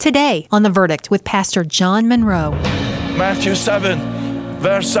Today on The Verdict with Pastor John Munro. Matthew 7,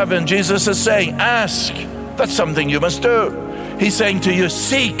 verse 7, Jesus is saying, ask, that's something you must do. He's saying to you,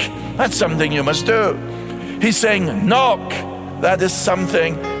 seek, that's something you must do. He's saying, knock, that is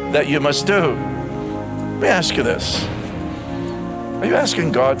something that you must do. Let me ask you this. Are you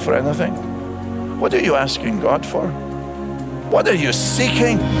asking God for anything? What are you asking God for? What are you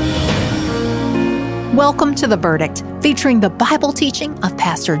seeking? Welcome to The Verdict, featuring the Bible teaching of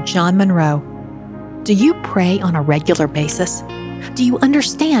Pastor John Munro. Do you pray on a regular basis? Do you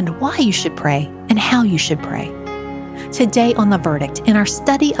understand why you should pray and how you should pray? Today on The Verdict, in our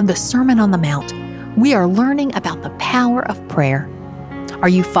study of the Sermon on the Mount, we are learning about the power of prayer. Are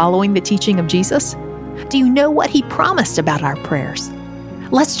you following the teaching of Jesus? Do you know what he promised about our prayers?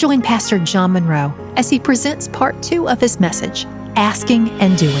 Let's join Pastor John Munro as he presents part 2 of his message, Asking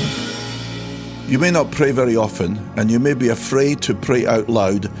and Doing. You may not pray very often, and you may be afraid to pray out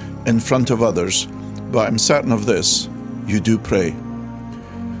loud in front of others, but I'm certain of this, you do pray.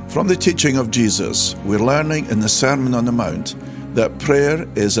 From the teaching of Jesus, we're learning in the Sermon on the Mount that prayer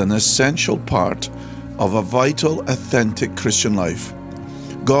is an essential part of a vital, authentic Christian life.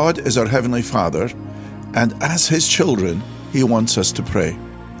 God is our Heavenly Father, and as His children, He wants us to pray.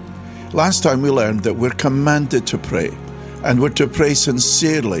 Last time we learned that we're commanded to pray, and we're to pray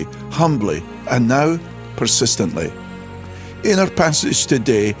sincerely, humbly, and now persistently. In our passage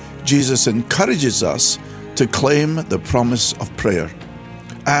today, Jesus encourages us to claim the promise of prayer.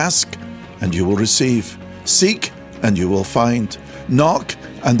 Ask, and you will receive. Seek, and you will find. Knock,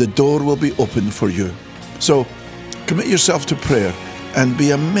 and the door will be open for you. So, commit yourself to prayer and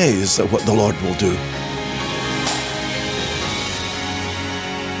be amazed at what the Lord will do.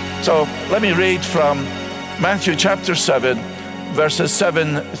 So let me read from Matthew chapter 7, verses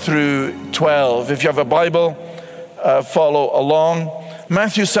 7 through 12. If you have a Bible, follow along.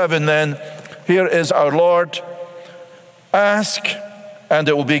 Matthew 7 then, here is our Lord. Ask, and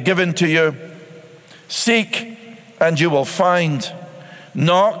it will be given to you. Seek, and you will find.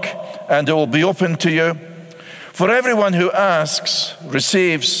 Knock, and it will be opened to you. For everyone who asks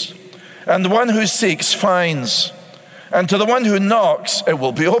receives, and the one who seeks finds, and to the one who knocks it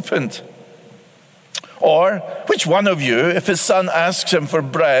will be opened. Or, which one of you, if his son asks him for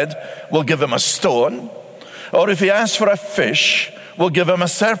bread, will give him a stone? Or if he asks for a fish, will give him a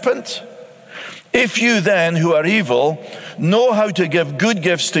serpent? If you then, who are evil, know how to give good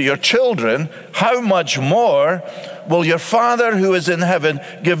gifts to your children, how much more will your Father who is in heaven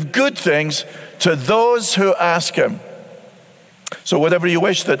give good things to those who ask him? So whatever you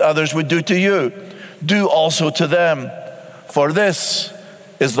wish that others would do to you, do also to them. For this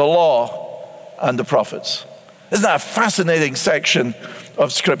is the law and the prophets. Isn't that a fascinating section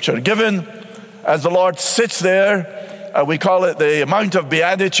of Scripture? Given as the Lord sits there, we call it the Mount of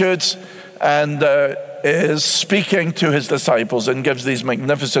Beatitudes, and is speaking to his disciples and gives these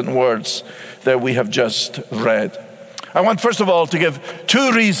magnificent words that we have just read. I want, first of all, to give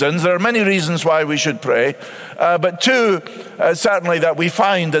 2 reasons. There are many reasons why we should pray, but 2 certainly that we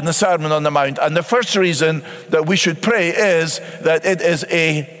find in the Sermon on the Mount. And the first reason that we should pray is that it is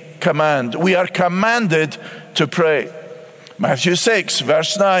a command. We are commanded to pray. Matthew 6,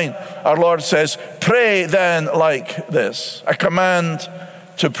 verse 9, our Lord says, pray then like this. A command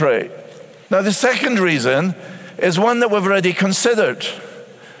to pray. Now, the second reason is one that we've already considered.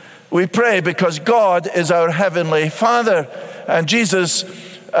 We pray because God is our Heavenly Father. And Jesus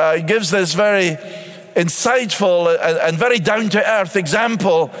gives this very insightful and very down-to-earth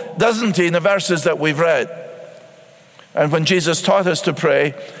example, doesn't he, in the verses that we've read. And when Jesus taught us to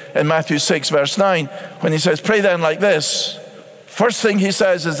pray in Matthew 6, verse 9, when he says, pray then like this, first thing he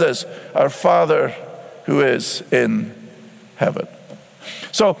says is this, our Father who is in heaven.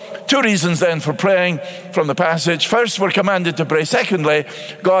 So 2 reasons then for praying from the passage. First, we're commanded to pray. Secondly,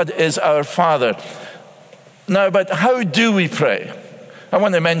 God is our Father. Now, but how do we pray? I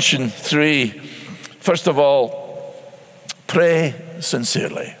want to mention 3. First of all, pray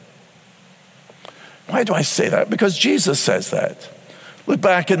sincerely. Why do I say that? Because Jesus says that. Look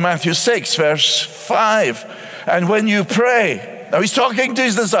back in Matthew 6, verse 5. And when you pray, now he's talking to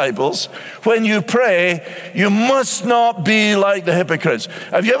his disciples, when you pray, you must not be like the hypocrites.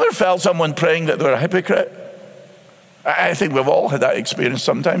 Have you ever felt someone praying that they're a hypocrite? I think we've all had that experience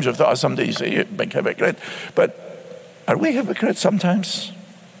sometimes. We've thought, someday you say, you're a big hypocrite. But are we hypocrites sometimes?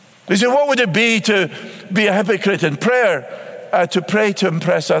 You say, what would it be to be a hypocrite in prayer? To pray to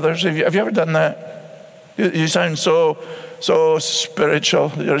impress others. Have you ever done that? You sound so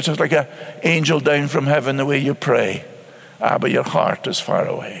spiritual. You're just like an angel down from heaven the way you pray. But your heart is far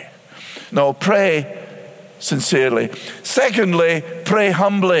away. No, pray sincerely. Secondly, pray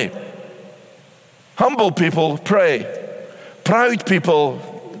humbly. Humble people pray. Proud people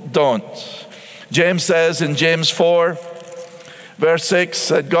don't. James says in James 4, verse 6,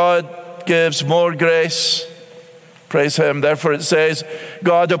 that God gives more grace. Praise him. Therefore it says,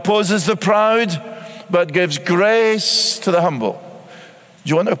 God opposes the proud, but gives grace to the humble. Do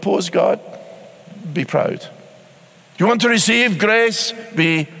you want to oppose God? Be proud. Do you want to receive grace?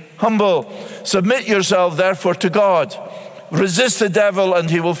 Be humble. Submit yourself, therefore, to God. Resist the devil and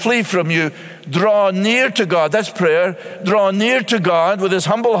he will flee from you. Draw near to God. That's prayer. Draw near to God with his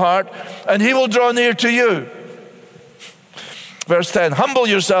humble heart and he will draw near to you. Verse 10, humble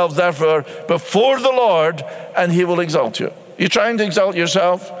yourselves, therefore, before the Lord and he will exalt you. You're trying to exalt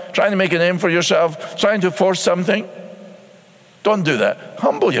yourself, trying to make a name for yourself, trying to force something. Don't do that.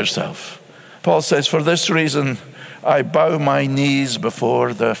 Humble yourself. Paul says, for this reason, I bow my knees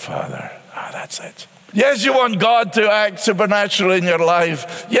before the Father. That's it. Yes, you want God to act supernaturally in your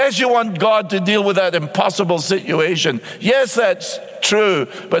life. Yes, you want God to deal with that impossible situation. Yes, that's true.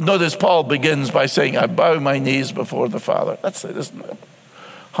 But notice Paul begins by saying, I bow my knees before the Father. That's it, isn't it?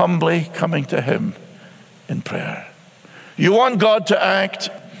 Humbly coming to him in prayer. You want God to act.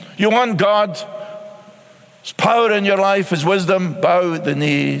 You want God's power in your life, his wisdom. Bow the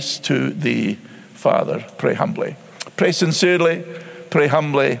knees to the Father. Pray humbly. Pray sincerely. Pray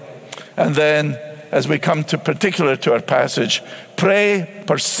humbly. And then, as we come particular to our passage, pray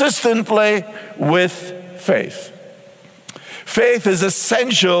persistently with faith. Faith is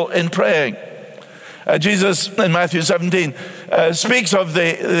essential in praying. Jesus in Matthew 17 speaks of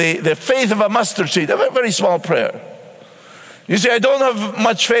the faith of a mustard seed, a very small prayer. You see, I don't have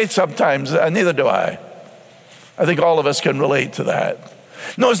much faith sometimes, and neither do I. I think all of us can relate to that.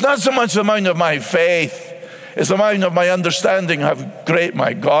 No, it's not so much the amount of my faith, it's the amount of my understanding how great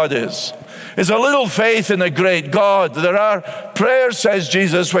my God is. It's a little faith in a great God. There are prayers, says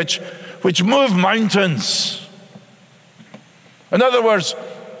Jesus, which move mountains. In other words,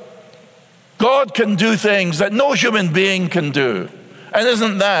 God can do things that no human being can do. And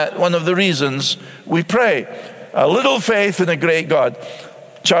isn't that one of the reasons we pray? A little faith in a great God.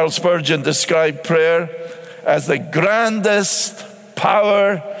 Charles Spurgeon described prayer as the grandest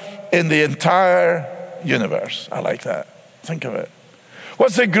power in the entire universe. I like that. Think of it.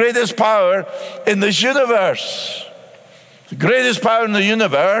 What's the greatest power in this universe? The greatest power in the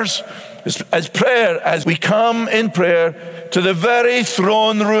universe is prayer, as we come in prayer to the very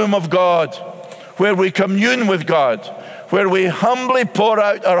throne room of God, where we commune with God, where we humbly pour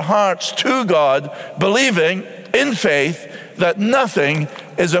out our hearts to God, believing in faith that nothing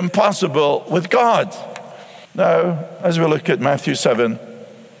is impossible with God. Now, as we look at Matthew 7,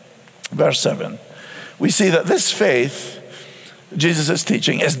 verse 7, we see that this faith Jesus is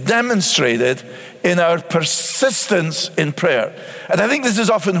teaching is demonstrated in our persistence in prayer. And I think this is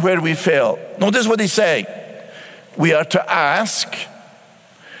often where we fail. Notice what he's saying. We are to ask,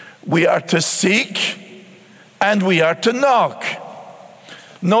 we are to seek, and we are to knock.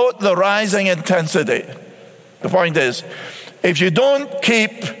 Note the rising intensity. The point is, if you don't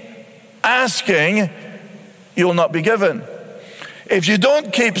keep asking, you'll not be given. If you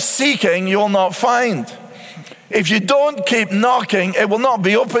don't keep seeking, you'll not find. If you don't keep knocking, it will not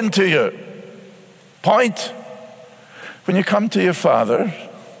be open to you. Point. When you come to your Father,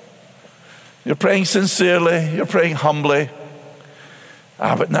 you're praying sincerely, you're praying humbly.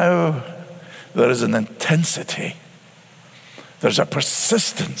 But now there is an intensity. There's a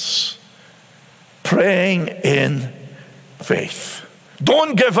persistence. Praying in faith.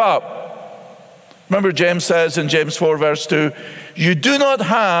 Don't give up. Remember, James says in James 4, verse 2, you do not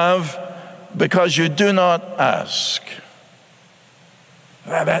have because you do not ask.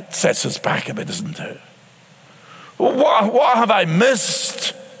 That sets us back a bit, doesn't it? What have I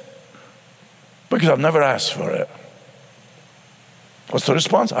missed? Because I've never asked for it. What's the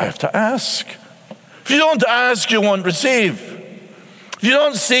response? I have to ask. If you don't ask, you won't receive. If you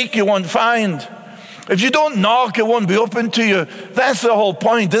don't seek, you won't find. If you don't knock, it won't be open to you. That's the whole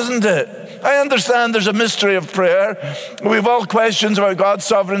point, isn't it? I understand there's a mystery of prayer. We have all questions about God's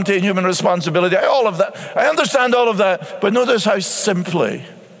sovereignty and human responsibility. All of that. I understand all of that. But notice how simply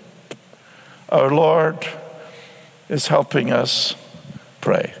our Lord is helping us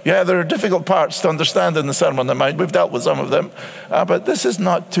pray. Yeah, there are difficult parts to understand in the Sermon on the Mount. We've dealt with some of them. But this is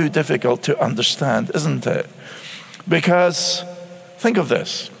not too difficult to understand, isn't it? Because think of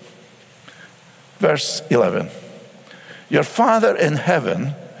this. Verse 11. Your Father in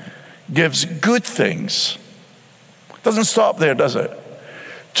heaven gives good things. Doesn't stop there, does it?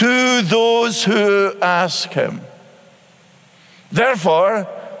 To those who ask him. Therefore,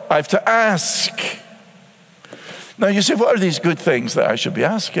 I have to ask. Now you say, what are these good things that I should be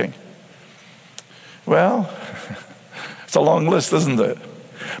asking? Well, it's a long list, isn't it?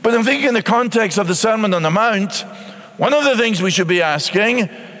 But I'm thinking in the context of the Sermon on the Mount, one of the things we should be asking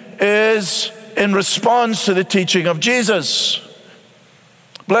is in response to the teaching of Jesus.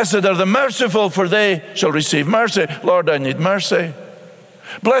 Blessed are the merciful, for they shall receive mercy. Lord, I need mercy.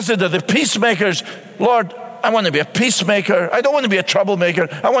 Blessed are the peacemakers. Lord, I want to be a peacemaker. I don't want to be a troublemaker.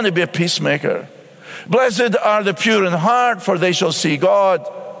 I want to be a peacemaker. Blessed are the pure in heart, for they shall see God.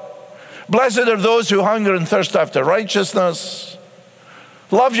 Blessed are those who hunger and thirst after righteousness.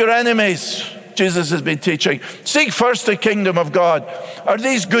 Love your enemies, Jesus has been teaching. Seek first the kingdom of God. Are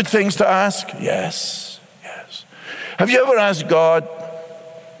these good things to ask? Yes, yes. Have you ever asked God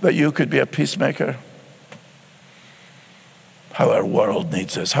that you could be a peacemaker? How our world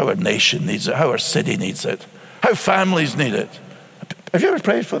needs this, how our nation needs it, how our city needs it, how families need it. Have you ever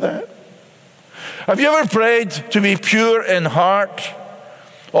prayed for that? Have you ever prayed to be pure in heart?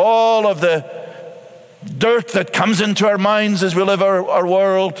 All of the dirt that comes into our minds as we live our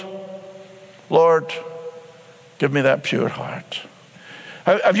world. Lord, give me that pure heart.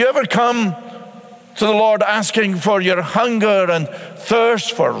 Have you ever come to the Lord asking for your hunger and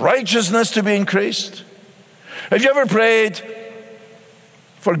thirst for righteousness to be increased? Have you ever prayed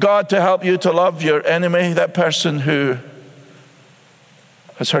for God to help you to love your enemy, that person who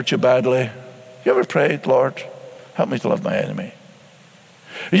has hurt you badly? You ever prayed, Lord, help me to love my enemy?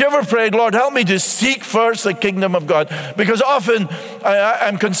 You ever prayed, Lord, help me to seek first the kingdom of God? Because often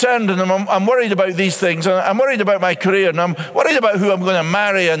I'm concerned and I'm worried about these things. And I'm worried about my career, and I'm worried about who I'm going to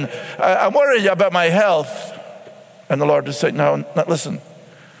marry, and I'm worried about my health. And the Lord is saying, no, listen,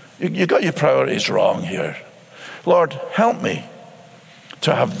 you got your priorities wrong here. Lord, help me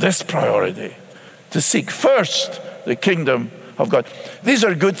to have this priority, to seek first the kingdom of God. These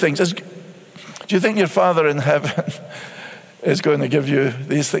are good things. Do you think your Father in heaven is going to give you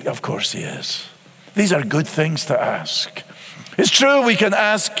these things? Of course he is. These are good things to ask. It's true we can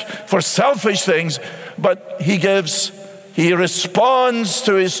ask for selfish things, but he responds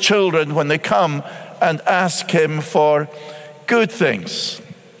to his children when they come and ask him for good things.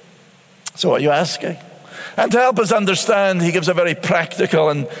 So what are you asking? And to help us understand, he gives a very practical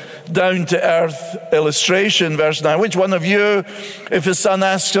and down-to-earth illustration, verse 9. Which one of you, if his son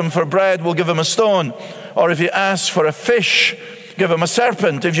asks him for bread, will give him a stone? Or if he asks for a fish, give him a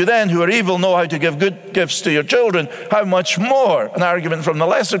serpent? If you then, who are evil, know how to give good gifts to your children, how much more, an argument from the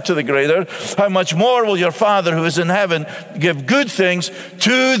lesser to the greater, how much more will your Father who is in heaven give good things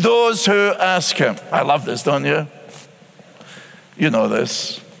to those who ask him? I love this, don't you? You know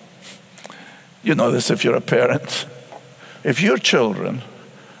this. You know this if you're a parent. If your children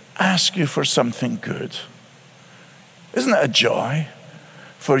ask you for something good, isn't it a joy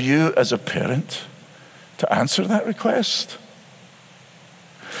for you as a parent to answer that request?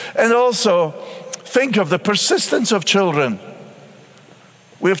 And also, think of the persistence of children.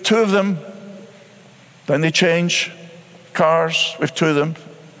 We have two of them, then they change cars. We have two of them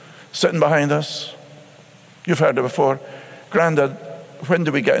sitting behind us. You've heard it before. Grandad, when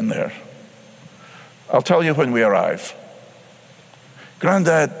do we get in there? I'll tell you when we arrive.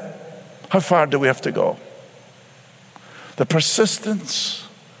 Grandad, how far do we have to go? The persistence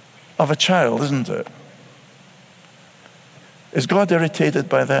of a child, isn't it? Is God irritated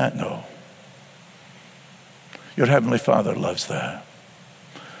by that? No. Your Heavenly Father loves that.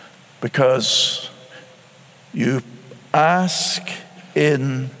 Because you ask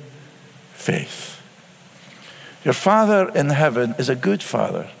in faith. Your Father in heaven is a good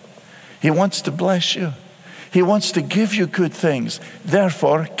Father. He wants to bless you. He wants to give you good things.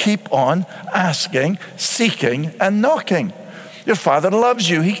 Therefore, keep on asking, seeking, and knocking. Your Father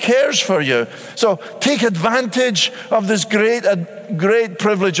loves you. He cares for you. So take advantage of this great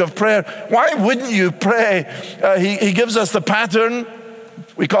privilege of prayer. Why wouldn't you pray? He gives us the pattern.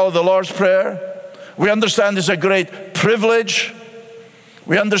 We call it the Lord's Prayer. We understand it's a great privilege.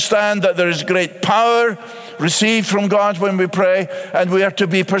 We understand that there is great power received from God when we pray, and we are to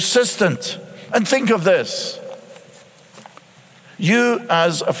be persistent. And think of this. You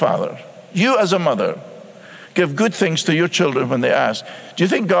as a father, you as a mother, give good things to your children when they ask. Do you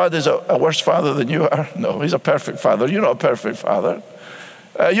think God is a worse father than you are? No, he's a perfect father. You're not a perfect father.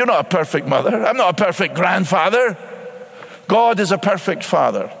 You're not a perfect mother. I'm not a perfect grandfather. God is a perfect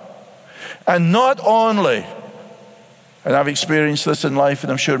father. And not only, and I've experienced this in life,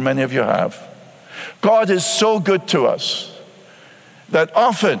 and I'm sure many of you have, God is so good to us that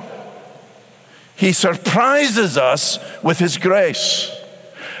often he surprises us with his grace.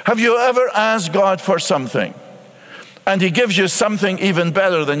 Have you ever asked God for something and he gives you something even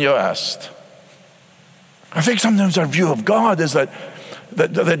better than you asked? I think sometimes our view of God is that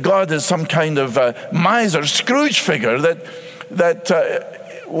God is some kind of miser, Scrooge figure, that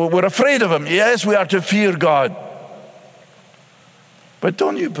we're afraid of him. Yes, we are to fear God. But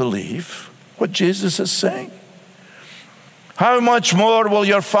don't you believe what Jesus is saying? How much more will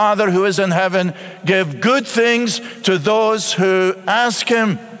your Father who is in heaven give good things to those who ask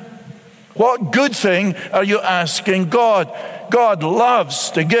him? What good thing are you asking God? God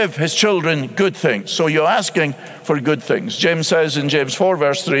loves to give his children good things. So you're asking for good things. James says in James 4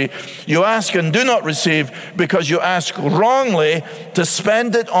 verse 3, you ask and do not receive because you ask wrongly to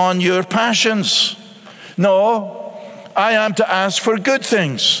spend it on your passions. No, I am to ask for good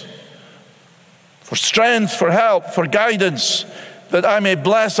things. For strength, for help, for guidance, that I may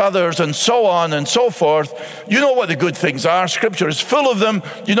bless others, and so on and so forth. You know what the good things are. Scripture is full of them.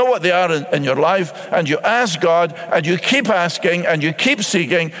 You know what they are in your life. And you ask God, and you keep asking, and you keep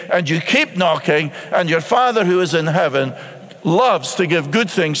seeking, and you keep knocking. And your Father who is in heaven loves to give good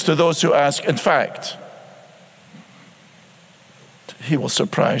things to those who ask. In fact, he will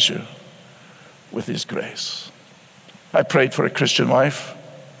surprise you with his grace. I prayed for a Christian wife,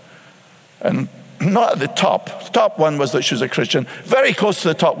 and not at the top. The top one was that she was a Christian. Very close to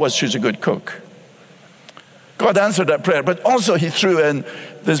the top was she was a good cook. God answered that prayer, but also he threw in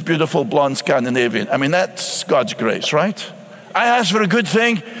this beautiful blonde Scandinavian. I mean, that's God's grace, right? I asked for a good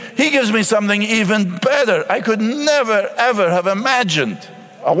thing. He gives me something even better. I could never, ever have imagined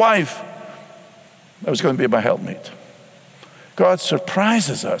a wife that was going to be my helpmate. God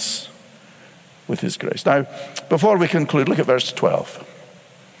surprises us with his grace. Now, before we conclude, look at verse 12.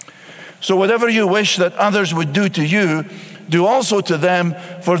 So whatever you wish that others would do to you, do also to them,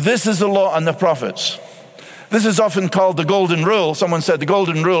 for this is the law and the prophets. This is often called the golden rule. Someone said the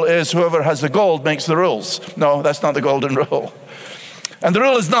golden rule is whoever has the gold makes the rules. No, that's not the golden rule. And the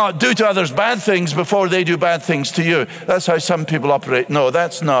rule is not do to others bad things before they do bad things to you. That's how some people operate. No,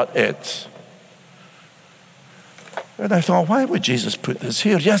 that's not it. And I thought, why would Jesus put this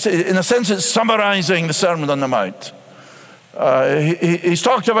here? Yes, in a sense, it's summarizing the Sermon on the Mount. He's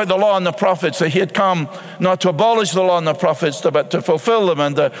talked about the law and the prophets, that he had come not to abolish the law and the prophets, but to fulfill them.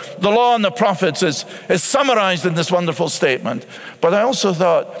 And the law and the prophets is summarized in this wonderful statement. But I also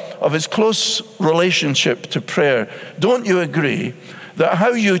thought of his close relationship to prayer. Don't you agree that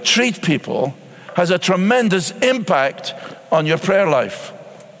how you treat people has a tremendous impact on your prayer life?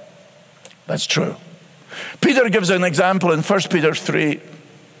 That's true. Peter gives an example in 1 Peter 3.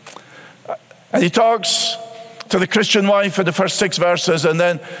 And he talks to the Christian wife in the first 6 verses, and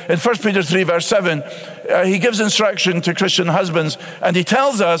then in 1 Peter 3 verse 7, he gives instruction to Christian husbands, and he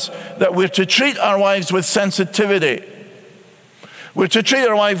tells us that we're to treat our wives with sensitivity. We're to treat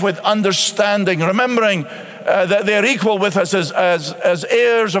our wife with understanding, remembering that they're equal with us as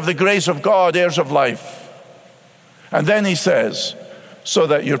heirs of the grace of God, heirs of life. And then he says, so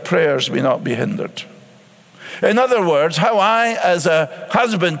that your prayers may not be hindered. In other words, how I, as a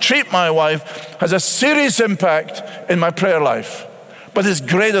husband, treat my wife has a serious impact in my prayer life. But it's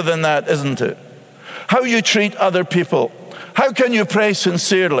greater than that, isn't it? How you treat other people. How can you pray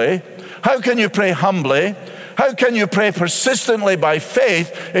sincerely? How can you pray humbly? How can you pray persistently by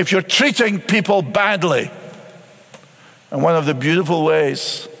faith if you're treating people badly? And one of the beautiful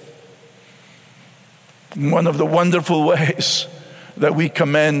ways, one of the wonderful ways that we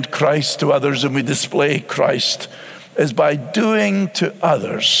commend Christ to others and we display Christ is by doing to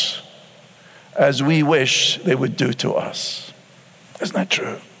others as we wish they would do to us. Isn't that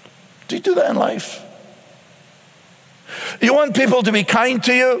true? Do you do that in life? You want people to be kind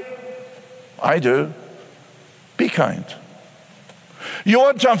to you? I do. Be kind. You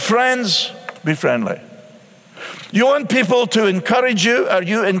want to have friends? Be friendly. You want people to encourage you? Are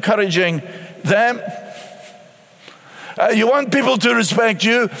you encouraging them? You want people to respect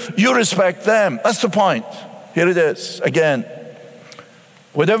you? You respect them. That's the point. Here it is again.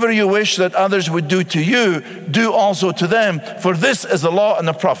 Whatever you wish that others would do to you, do also to them. For this is the law and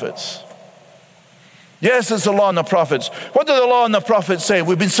the prophets. Yes, it's the law and the prophets. What do the law and the prophets say?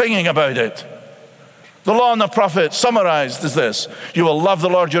 We've been singing about it. The law and the prophets summarized is this. You will love the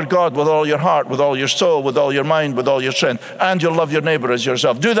Lord your God with all your heart, with all your soul, with all your mind, with all your strength. And you'll love your neighbor as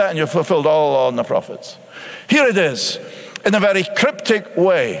yourself. Do that and you've fulfilled all the law and the prophets. Here it is, in a very cryptic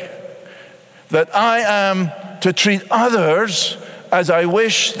way, that I am to treat others as I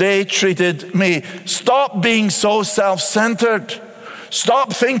wish they treated me. Stop being so self-centered.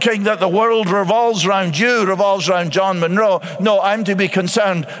 Stop thinking that the world revolves around you, revolves around John Munro. No, I'm to be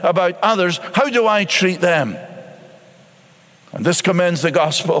concerned about others. How do I treat them? And this commends the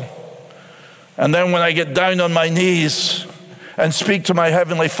gospel. And then when I get down on my knees and speak to my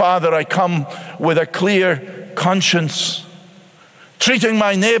Heavenly Father, I come with a clear conscience, treating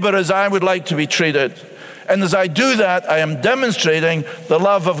my neighbor as I would like to be treated. And as I do that, I am demonstrating the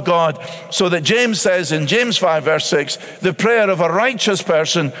love of God. So that James says in James 5 verse 6, the prayer of a righteous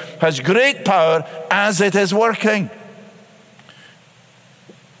person has great power as it is working.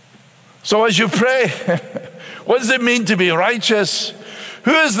 So as you pray, what does it mean to be righteous?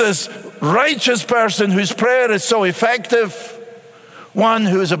 Who is this righteous person whose prayer is so effective? One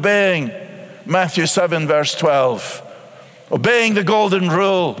who is obeying Matthew 7 verse 12. Obeying the golden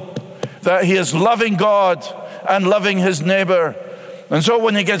rule that he is loving God and loving his neighbor. And so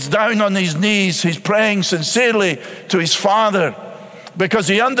when he gets down on his knees, he's praying sincerely to his Father because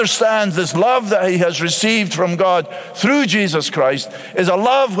he understands this love that he has received from God through Jesus Christ is a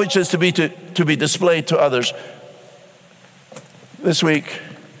love which is to be displayed to others. This week,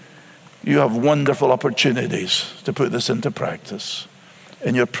 you have wonderful opportunities to put this into practice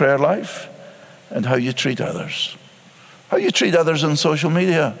in your prayer life and how you treat others. How you treat others on social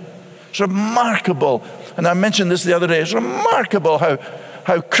media. It's remarkable, and I mentioned this the other day, it's remarkable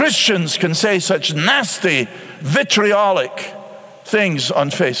how Christians can say such nasty, vitriolic things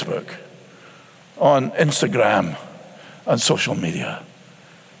on Facebook, on Instagram, on social media.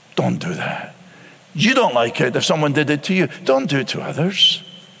 Don't do that. You don't like it if someone did it to you. Don't do it to others.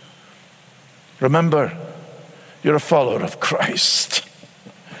 Remember, you're a follower of Christ.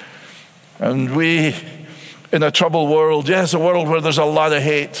 And we, in a troubled world, yes, a world where there's a lot of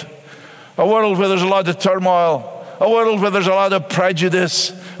hate, a world where there's a lot of turmoil, a world where there's a lot of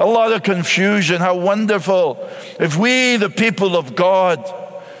prejudice, a lot of confusion. How wonderful if we, the people of God,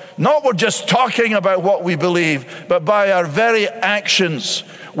 not we're just talking about what we believe, but by our very actions,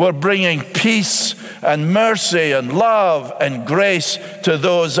 we're bringing peace and mercy and love and grace to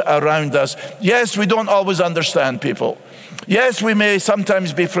those around us. Yes, we don't always understand people. Yes, we may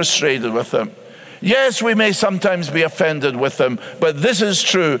sometimes be frustrated with them. Yes, we may sometimes be offended with them, but this is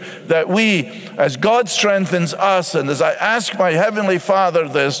true, that we, as God strengthens us, and as I ask my Heavenly Father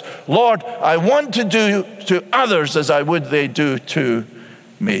this, Lord, I want to do to others as I would they do to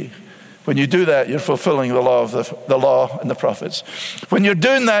me. When you do that, you're fulfilling the law of the law and the prophets. When you're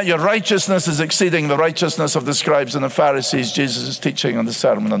doing that, your righteousness is exceeding the righteousness of the scribes and the Pharisees, Jesus is teaching on the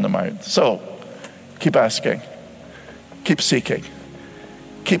Sermon on the Mount. So, keep asking, keep seeking,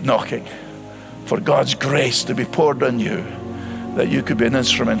 keep knocking for God's grace to be poured on you, that you could be an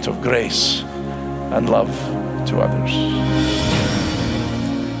instrument of grace and love to others.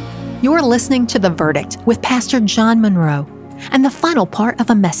 You're listening to The Verdict with Pastor John Munro, and the final part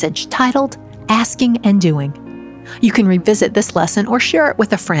of a message titled Asking and Doing. You can revisit this lesson or share it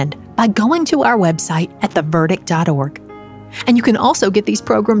with a friend by going to our website at theverdict.org. And you can also get these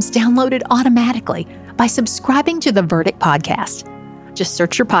programs downloaded automatically by subscribing to The Verdict podcast. Just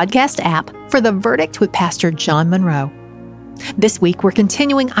search your podcast app for The Verdict with Pastor John Munro. This week, we're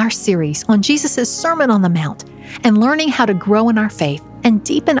continuing our series on Jesus' Sermon on the Mount and learning how to grow in our faith and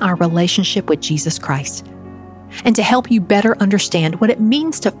deepen our relationship with Jesus Christ. And to help you better understand what it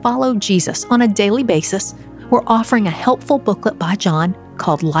means to follow Jesus on a daily basis, we're offering a helpful booklet by John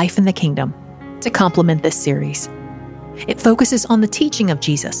called Life in the Kingdom to complement this series. It focuses on the teaching of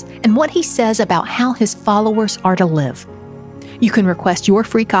Jesus and what he says about how his followers are to live. You can request your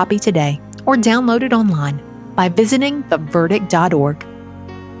free copy today or download it online by visiting theverdict.org.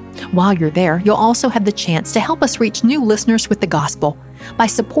 While you're there, you'll also have the chance to help us reach new listeners with the gospel by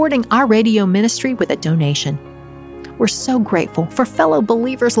supporting our radio ministry with a donation. We're so grateful for fellow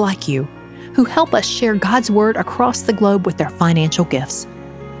believers like you who help us share God's word across the globe with their financial gifts.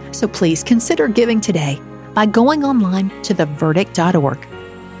 So please consider giving today by going online to theverdict.org.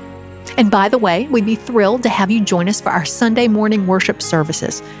 And by the way, we'd be thrilled to have you join us for our Sunday morning worship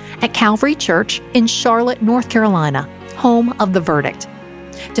services at Calvary Church in Charlotte, North Carolina, home of The Verdict.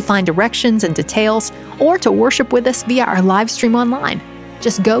 To find directions and details, or to worship with us via our live stream online,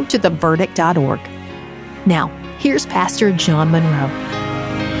 just go to theverdict.org. Now, here's Pastor John Munro.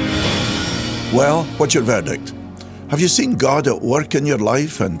 Well, what's your verdict? Have you seen God at work in your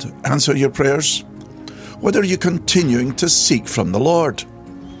life and answer your prayers? What are you continuing to seek from the Lord?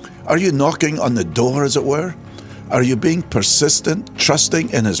 Are you knocking on the door, as it were? Are you being persistent, trusting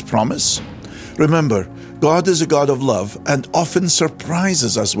in His promise? Remember, God is a God of love and often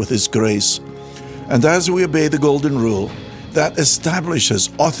surprises us with His grace. And as we obey the golden rule, that establishes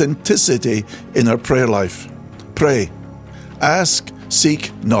authenticity in our prayer life. Pray, ask,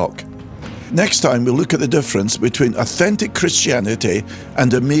 seek, knock. Next time, we'll look at the difference between authentic Christianity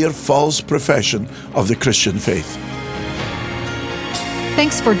and a mere false profession of the Christian faith.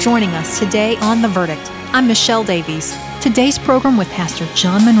 Thanks for joining us today on The Verdict. I'm Michelle Davies. Today's program with Pastor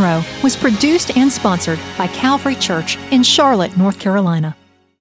John Munro was produced and sponsored by Calvary Church in Charlotte, North Carolina.